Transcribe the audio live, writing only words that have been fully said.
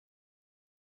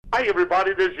Hi,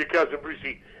 everybody. This is your cousin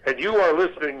Brucey, and you are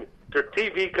listening to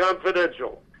TV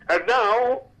Confidential. And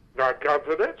now, not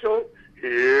confidential,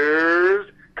 here's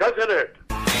Cousin Ed.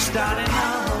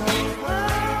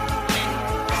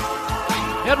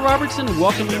 Ed Robertson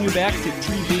welcoming you back to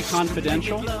TV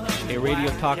Confidential, a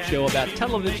radio talk show about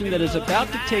television that is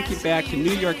about to take you back to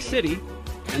New York City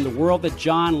and the world that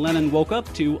John Lennon woke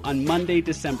up to on Monday,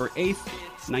 December 8th,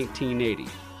 1980.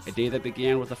 A day that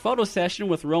began with a photo session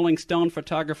with Rolling Stone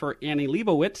photographer Annie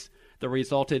Leibovitz that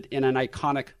resulted in an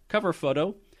iconic cover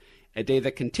photo. A day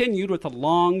that continued with a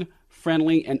long,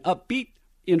 friendly, and upbeat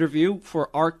interview for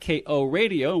RKO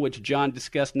Radio, in which John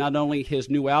discussed not only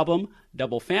his new album,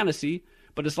 Double Fantasy,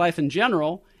 but his life in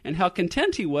general, and how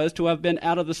content he was to have been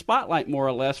out of the spotlight more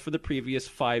or less for the previous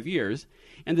 5 years.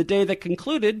 And the day that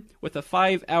concluded with a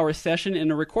 5-hour session in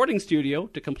a recording studio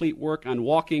to complete work on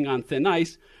Walking on Thin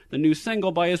Ice, the new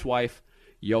single by his wife,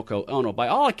 Yoko Ono. By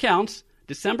all accounts,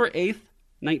 December 8th,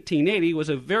 1980 was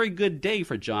a very good day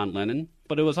for John Lennon,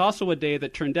 but it was also a day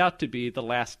that turned out to be the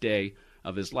last day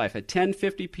of his life. At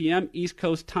 10:50 p.m. East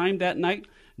Coast time that night,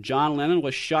 John Lennon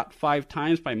was shot 5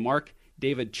 times by Mark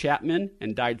David Chapman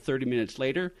and died 30 minutes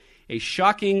later. A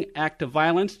shocking act of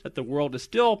violence that the world is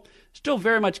still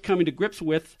very much coming to grips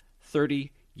with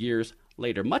 30 years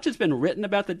later. Much has been written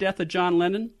about the death of John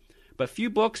Lennon, but few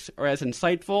books are as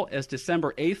insightful as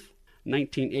December 8th,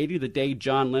 1980, the day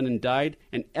John Lennon died,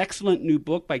 an excellent new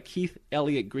book by Keith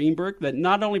Elliott Greenberg that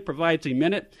not only provides a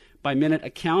minute-by-minute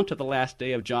account of the last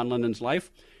day of John Lennon's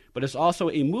life, but is also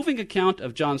a moving account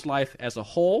of John's life as a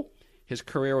whole, his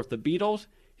career with the Beatles,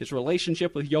 his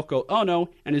relationship with Yoko Ono,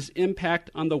 and his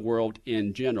impact on the world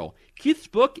in general. Keith's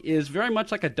book is very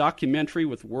much like a documentary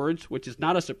with words, which is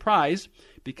not a surprise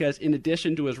because in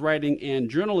addition to his writing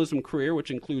and journalism career, which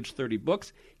includes 30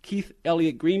 books, Keith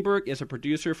Elliott Greenberg is a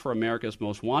producer for America's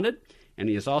Most Wanted, and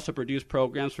he has also produced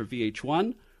programs for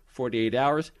VH1, 48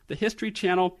 Hours, the History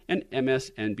Channel, and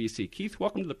MSNBC. Keith,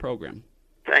 welcome to the program.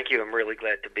 Thank you. I'm really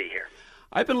glad to be here.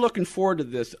 I've been looking forward to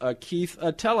this. Keith,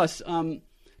 tell us...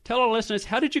 Tell our listeners,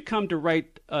 how did you come to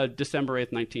write December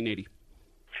 8th, 1980?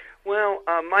 Well,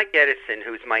 Mike Edison,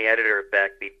 who's my editor at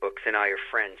Backbeat Books, and I are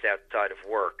friends outside of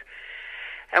work.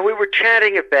 And we were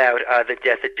chatting about the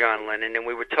death of John Lennon, and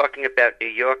we were talking about New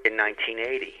York in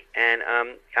 1980. And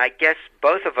I guess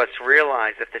both of us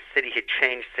realized that the city had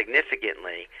changed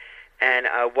significantly, and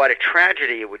what a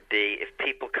tragedy it would be if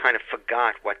people kind of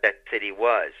forgot what that city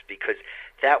was, because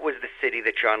that was the city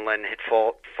that John Lennon had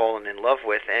fallen in love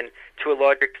with, and to a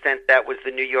large extent, that was the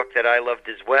New York that I loved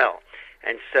as well.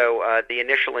 And so the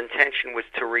initial intention was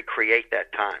to recreate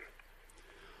that time.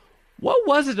 What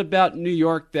was it about New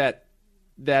York that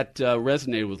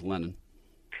resonated with Lennon?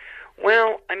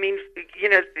 Well, I mean,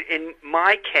 in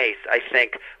my case, I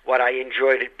think what I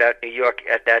enjoyed about New York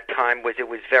at that time was it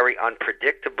was very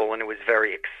unpredictable and it was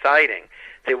very exciting.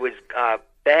 There was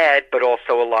bad, but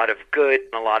also a lot of good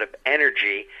and a lot of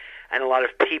energy and a lot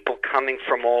of people coming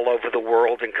from all over the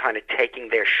world and kind of taking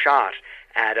their shot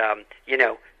at,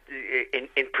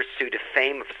 in pursuit of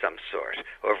fame of some sort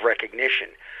or of recognition.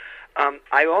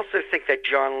 I also think that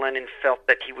John Lennon felt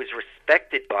that he was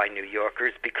respected by New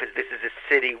Yorkers because this is a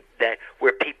city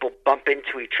where people bump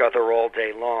into each other all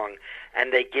day long,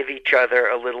 and they give each other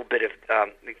a little bit of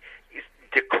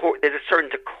there's a certain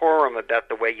decorum about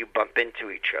the way you bump into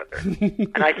each other.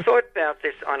 And I thought about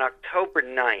this on October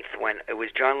 9th when it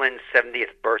was John Lennon's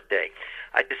 70th birthday.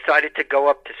 I decided to go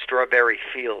up to Strawberry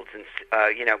Fields and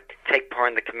take part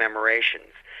in the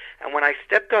commemorations. And when I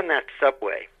stepped on that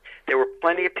subway, there were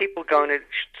plenty of people going to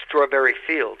Strawberry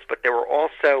Fields, but there were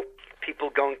also people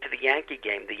going to the Yankee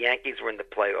game. The Yankees were in the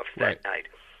playoffs that night.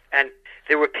 And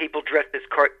there were people dressed as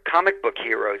comic book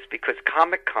heroes because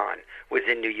Comic-Con was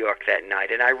in New York that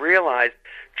night. And I realized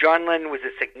John Lennon was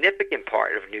a significant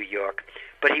part of New York,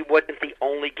 but he wasn't the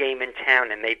only game in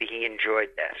town, and maybe he enjoyed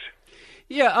that.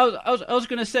 Yeah, I was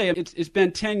going to say, it's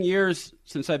been 10 years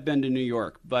since I've been to New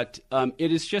York, but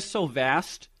it is just so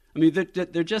vast. I mean, there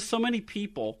are just so many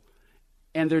people,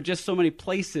 and there are just so many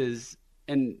places,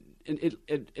 and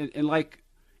like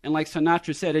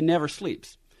Sinatra said, it never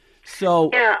sleeps. So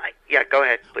yeah, go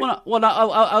ahead, please. Well,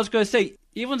 I was going to say,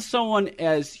 even someone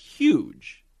as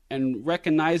huge and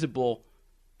recognizable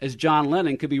as John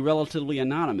Lennon could be relatively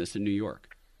anonymous in New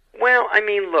York. Well, I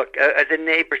mean, look, as a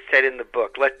neighbor said in the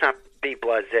book, let's not be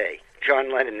blasé.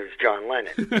 John Lennon was John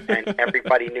Lennon, and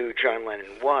everybody knew who John Lennon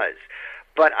was.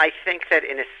 But I think that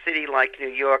in a city like New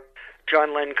York,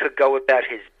 John Lennon could go about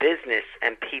his business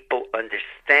and people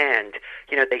understand.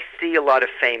 They see a lot of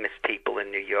famous people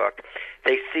in New York.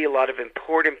 They see a lot of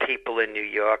important people in New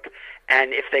York.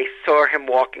 And if they saw him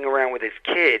walking around with his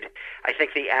kid, I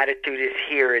think the attitude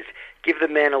here is give the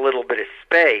man a little bit of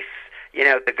space.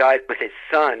 The guy with his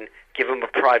son, give him a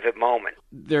private moment.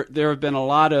 There have been a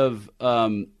lot of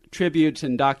tributes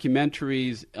and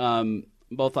documentaries,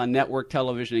 both on network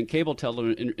television and cable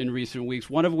television in recent weeks,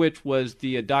 one of which was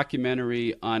the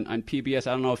documentary on PBS.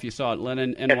 I don't know if you saw it,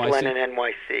 Lennon, NYC. Yes, Lennon,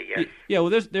 NYC, yes. Yeah,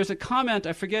 well, there's a comment,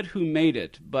 I forget who made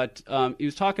it, but he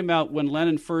was talking about when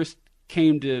Lennon first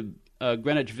came to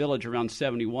Greenwich Village around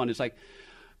 1971. It's like,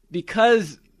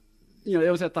 because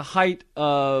it was at the height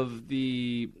of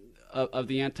the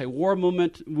anti-war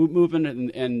movement,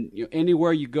 and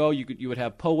anywhere you go, you would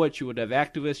have poets, you would have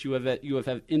activists, you would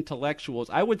have intellectuals.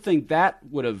 I would think that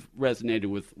would have resonated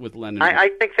with Lennon. I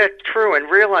think that's true, and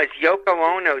realize Yoko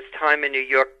Ono's time in New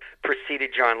York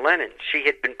preceded John Lennon. She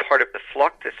had been part of the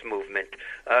Fluxus movement,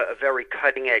 a very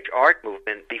cutting-edge art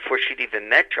movement, before she'd even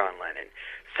met John Lennon.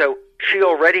 So she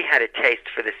already had a taste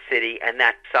for the city and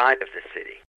that side of the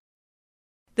city.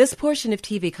 This portion of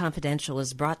TV Confidential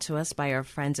is brought to us by our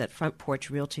friends at Front Porch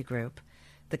Realty Group,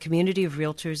 the community of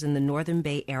realtors in the Northern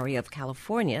Bay Area of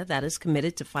California that is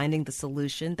committed to finding the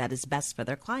solution that is best for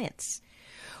their clients.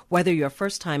 Whether you're a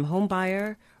first-time home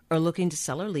buyer or looking to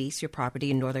sell or lease your property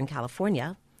in Northern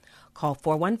California, call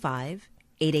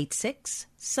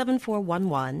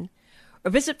 415-886-7411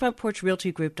 or visit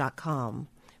frontporchrealtygroup.com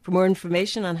for more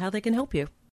information on how they can help you.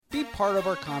 Be part of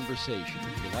our conversation.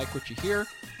 If you like what you hear,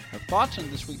 have thoughts on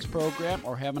this week's program,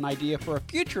 or have an idea for a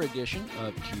future edition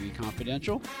of TV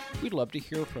Confidential, we'd love to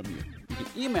hear from you. You can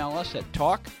email us at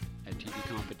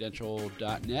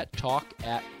talk@tvconfidential.net,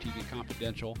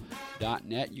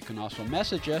 talk@tvconfidential.net. You can also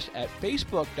message us at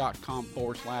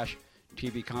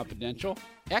facebook.com/tvconfidential,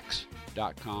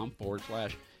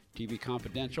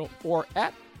 x.com/tvconfidential, or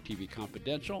at TV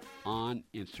Confidential on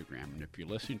Instagram. And if you're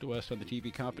listening to us on the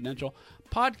TV Confidential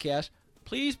podcast,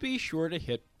 please be sure to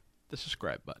hit the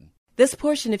subscribe button. This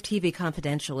portion of TV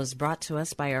Confidential is brought to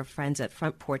us by our friends at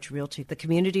Front Porch Realty, the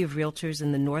community of realtors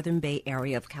in the Northern Bay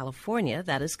Area of California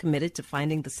that is committed to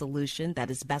finding the solution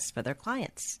that is best for their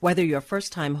clients. Whether you're a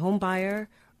first-time home buyer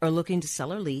or looking to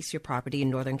sell or lease your property in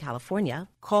Northern California,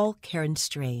 call Karen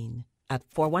Strain at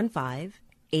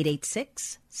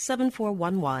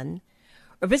 415-886-7411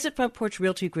 or visit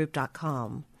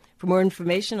frontporchrealtygroup.com for more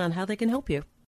information on how they can help you.